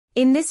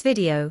In this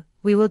video,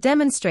 we will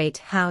demonstrate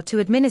how to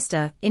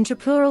administer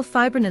intrapleural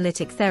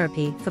fibrinolytic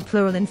therapy for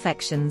pleural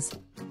infections.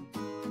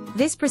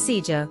 This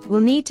procedure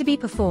will need to be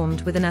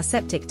performed with an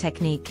aseptic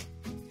technique.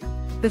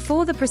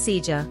 Before the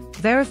procedure,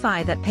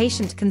 verify that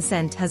patient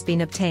consent has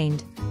been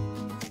obtained.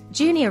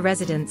 Junior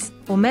residents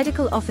or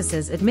medical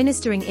officers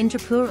administering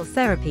intrapleural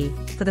therapy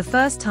for the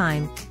first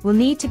time will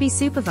need to be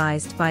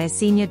supervised by a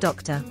senior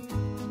doctor.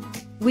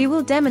 We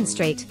will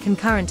demonstrate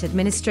concurrent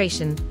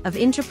administration of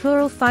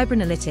intrapleural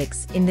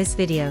fibrinolytics in this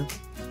video.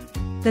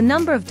 The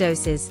number of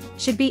doses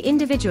should be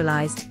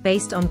individualized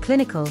based on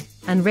clinical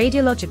and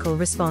radiological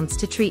response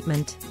to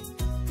treatment.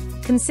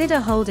 Consider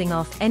holding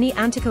off any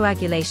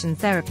anticoagulation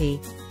therapy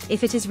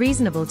if it is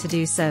reasonable to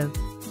do so.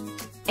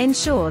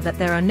 Ensure that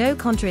there are no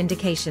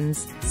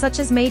contraindications, such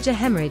as major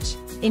hemorrhage,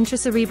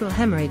 intracerebral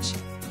hemorrhage,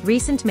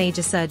 recent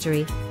major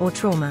surgery, or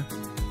trauma.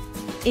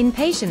 In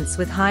patients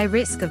with high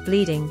risk of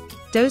bleeding,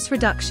 dose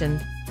reduction,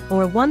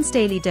 or a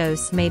once-daily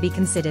dose may be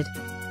considered.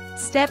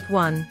 Step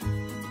 1.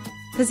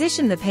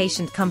 Position the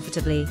patient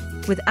comfortably,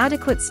 with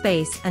adequate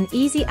space and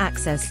easy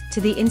access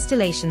to the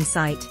installation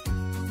site.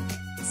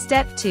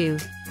 Step 2.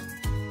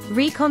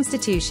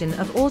 Reconstitution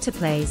of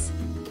alteplase.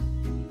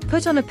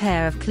 Put on a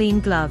pair of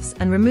clean gloves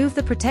and remove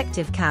the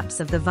protective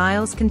caps of the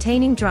vials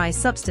containing dry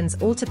substance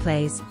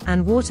alteplase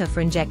and water for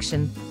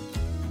injection.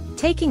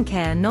 Taking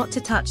care not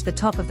to touch the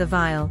top of the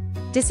vial,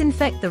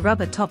 disinfect the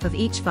rubber top of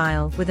each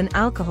vial with an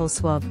alcohol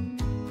swab.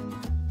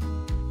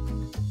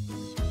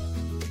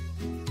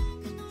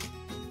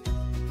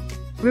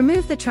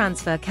 Remove the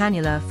transfer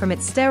cannula from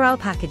its sterile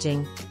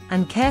packaging,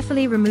 and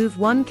carefully remove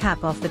one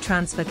cap off the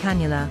transfer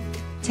cannula,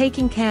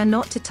 taking care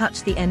not to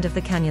touch the end of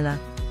the cannula.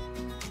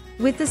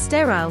 With the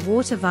sterile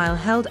water vial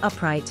held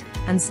upright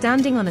and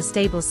standing on a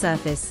stable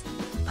surface,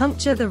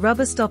 puncture the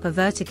rubber stopper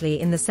vertically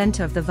in the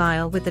center of the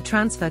vial with the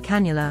transfer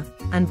cannula,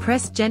 and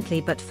press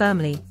gently but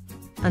firmly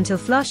until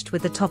flushed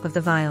with the top of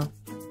the vial.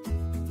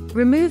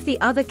 Remove the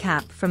other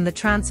cap from the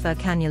transfer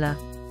cannula.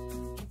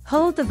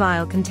 Hold the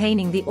vial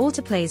containing the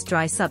alteplase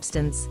dry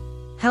substance,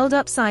 held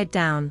upside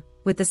down,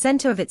 with the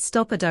center of its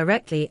stopper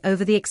directly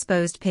over the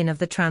exposed pin of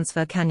the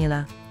transfer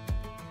cannula.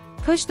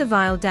 Push the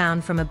vial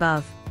down from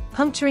above,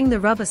 puncturing the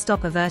rubber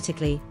stopper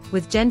vertically,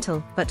 with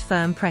gentle but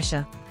firm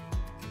pressure.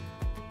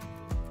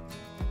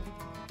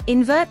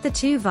 Invert the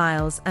two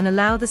vials and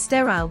allow the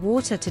sterile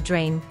water to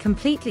drain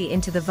completely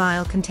into the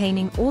vial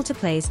containing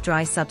alteplase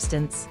dry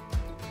substance.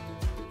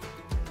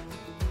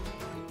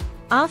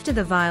 After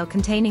the vial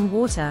containing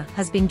water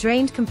has been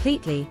drained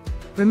completely,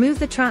 remove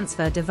the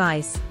transfer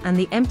device and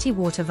the empty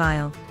water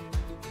vial.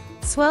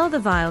 Swirl the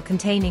vial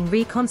containing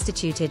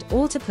reconstituted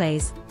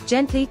alteplase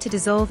gently to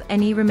dissolve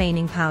any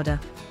remaining powder.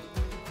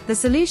 The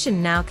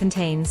solution now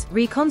contains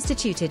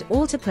reconstituted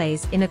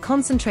alteplase in a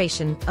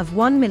concentration of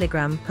 1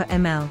 mg per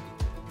ml.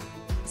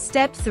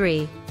 Step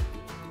 3.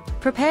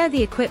 Prepare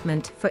the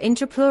equipment for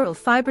intrapleural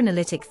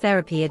fibrinolytic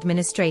therapy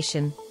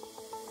administration.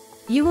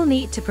 You will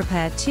need to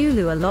prepare 2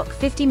 Luer-Lock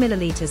 50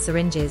 ml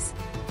syringes,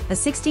 a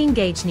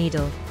 16-gauge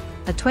needle,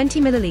 a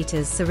 20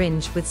 ml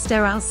syringe with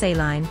sterile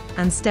saline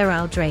and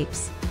sterile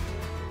drapes.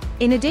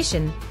 In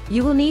addition,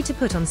 you will need to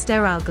put on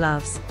sterile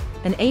gloves,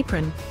 an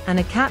apron, and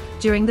a cap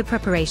during the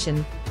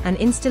preparation and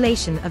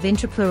installation of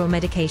intrapleural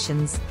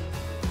medications.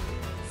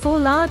 For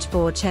large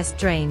bore chest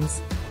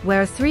drains,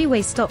 where a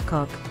 3-way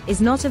stopcock is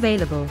not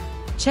available,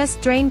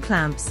 chest drain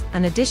clamps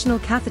and additional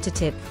catheter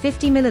tip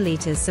 50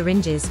 ml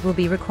syringes will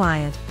be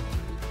required.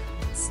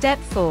 Step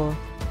 4.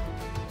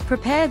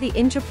 Prepare the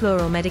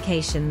intrapleural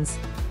medications.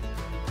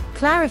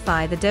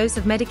 Clarify the dose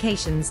of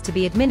medications to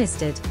be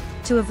administered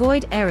to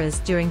avoid errors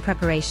during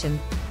preparation.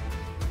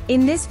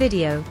 In this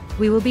video,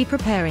 we will be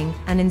preparing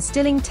and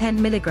instilling 10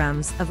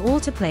 mg of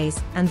alteplase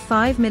and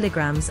 5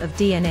 mg of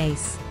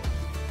DNAse.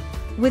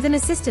 With an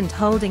assistant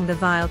holding the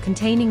vial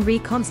containing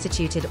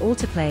reconstituted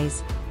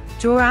alteplase,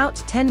 draw out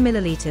 10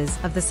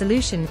 ml of the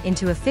solution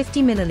into a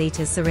 50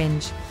 ml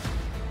syringe.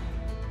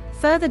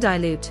 Further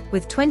dilute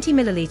with 20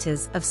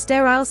 ml of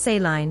sterile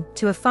saline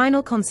to a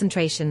final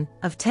concentration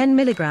of 10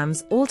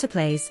 mg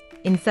alteplase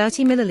in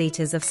 30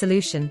 ml of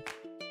solution.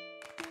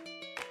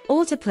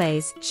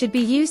 Alteplase should be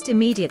used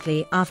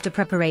immediately after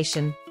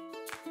preparation.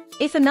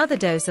 If another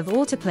dose of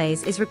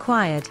alteplase is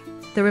required,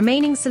 the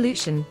remaining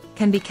solution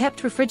can be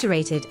kept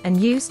refrigerated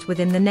and used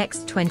within the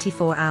next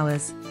 24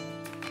 hours.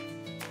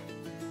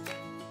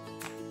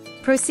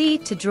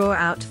 Proceed to draw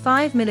out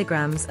 5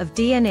 mg of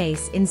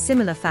DNAse in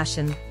similar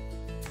fashion.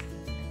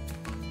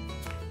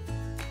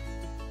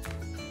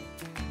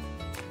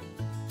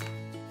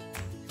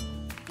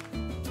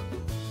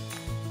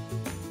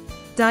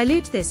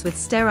 Dilute this with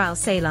sterile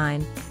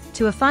saline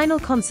to a final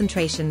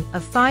concentration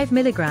of 5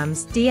 mg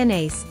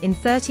DNAse in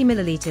 30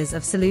 ml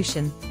of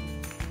solution.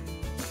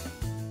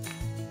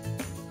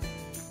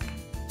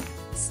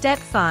 Step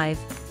 5.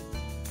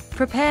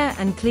 Prepare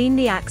and clean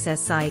the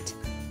access site.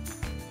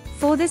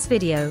 For this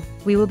video,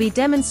 we will be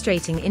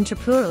demonstrating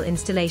intrapleural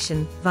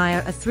installation via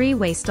a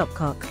 3-way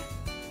stopcock.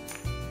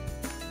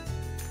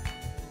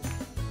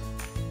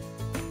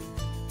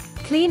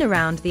 Clean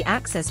around the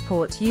access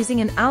port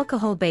using an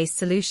alcohol-based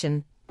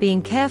solution,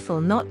 being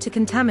careful not to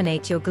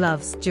contaminate your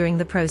gloves during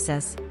the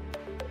process.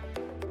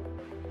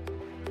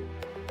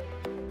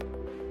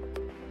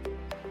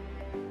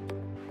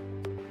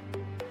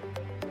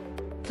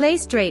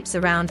 Place drapes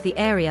around the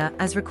area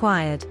as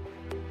required.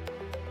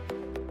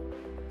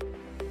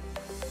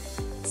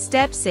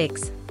 Step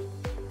 6.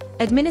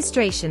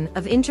 Administration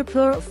of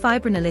intrapleural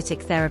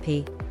fibrinolytic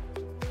therapy.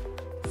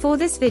 For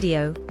this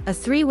video, a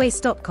 3-way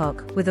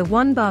stopcock with a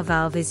 1-bar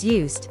valve is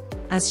used,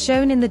 as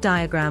shown in the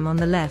diagram on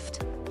the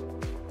left.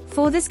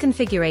 For this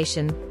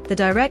configuration, the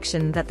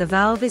direction that the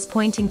valve is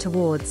pointing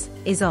towards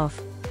is off.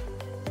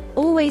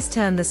 Always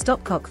turn the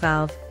stopcock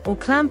valve, or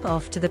clamp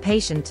off to the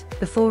patient,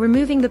 before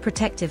removing the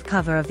protective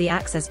cover of the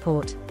access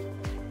port.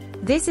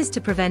 This is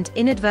to prevent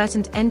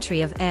inadvertent entry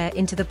of air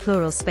into the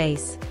pleural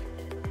space.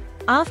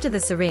 After the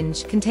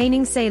syringe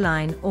containing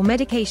saline or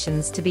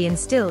medications to be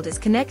instilled is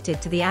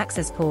connected to the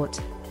access port,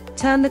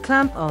 turn the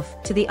clamp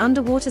off to the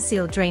underwater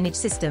sealed drainage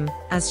system,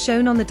 as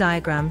shown on the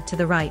diagram to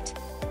the right.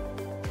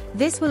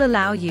 This will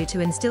allow you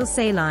to instill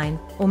saline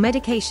or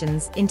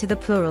medications into the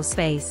pleural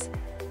space.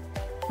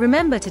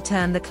 Remember to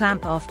turn the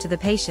clamp off to the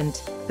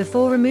patient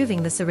before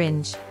removing the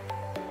syringe.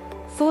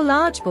 For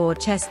large bore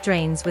chest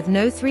drains with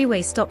no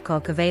 3-way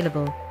stopcock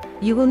available,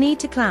 you will need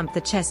to clamp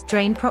the chest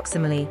drain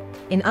proximally,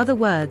 in other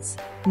words,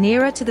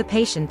 nearer to the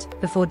patient,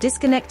 before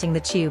disconnecting the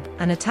tube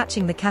and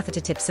attaching the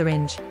catheter tip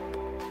syringe.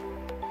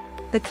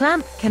 The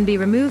clamp can be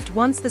removed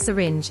once the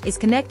syringe is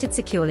connected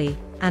securely,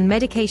 and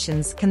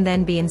medications can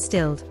then be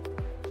instilled.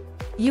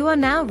 You are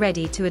now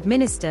ready to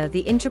administer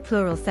the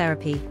intrapleural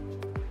therapy.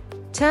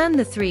 Turn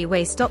the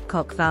 3-way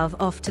stopcock valve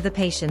off to the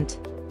patient.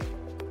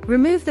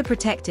 Remove the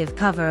protective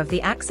cover of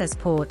the access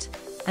port,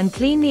 and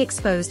clean the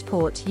exposed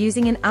port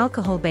using an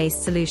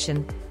alcohol-based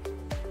solution.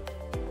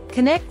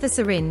 Connect the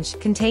syringe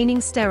containing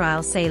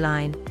sterile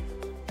saline.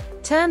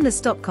 Turn the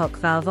stopcock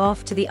valve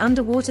off to the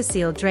underwater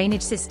sealed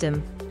drainage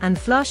system, and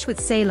flush with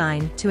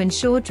saline to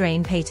ensure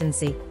drain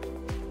patency.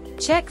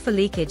 Check for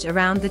leakage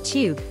around the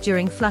tube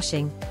during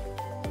flushing.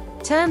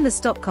 Turn the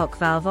stopcock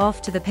valve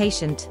off to the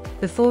patient,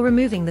 before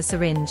removing the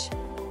syringe.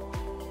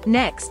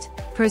 Next,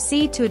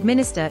 proceed to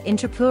administer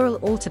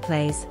intrapleural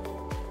alteplase.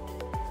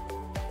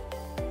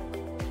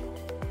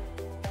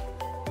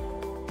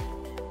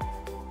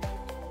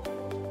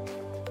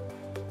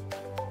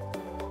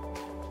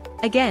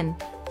 Again,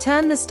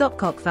 turn the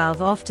stopcock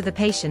valve off to the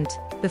patient,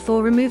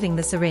 before removing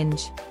the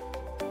syringe.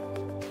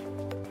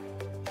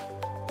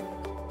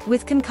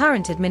 With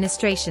concurrent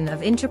administration of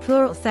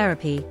intrapleural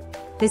therapy,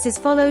 this is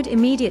followed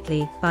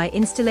immediately by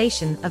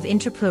instillation of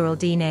intrapleural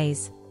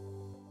DNAse.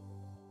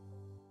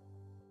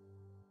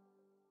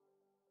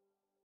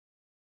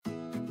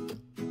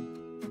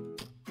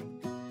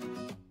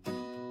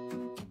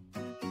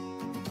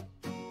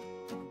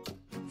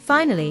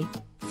 Finally,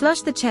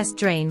 flush the chest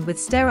drain with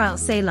sterile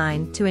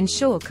saline to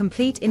ensure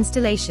complete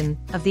installation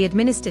of the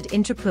administered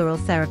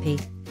intrapleural therapy.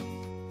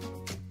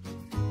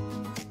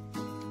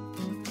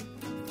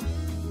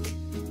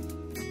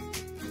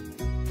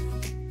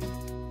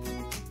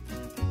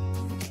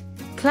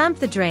 Clamp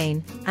the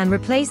drain, and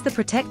replace the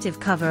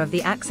protective cover of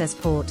the access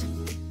port.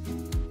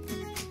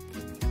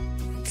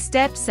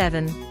 Step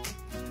 7.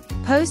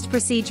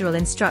 Post-procedural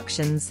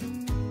instructions.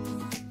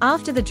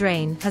 After the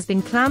drain has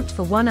been clamped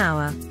for 1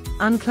 hour,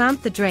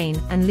 unclamp the drain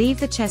and leave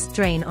the chest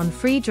drain on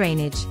free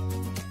drainage,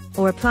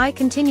 or apply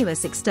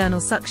continuous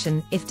external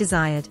suction if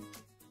desired.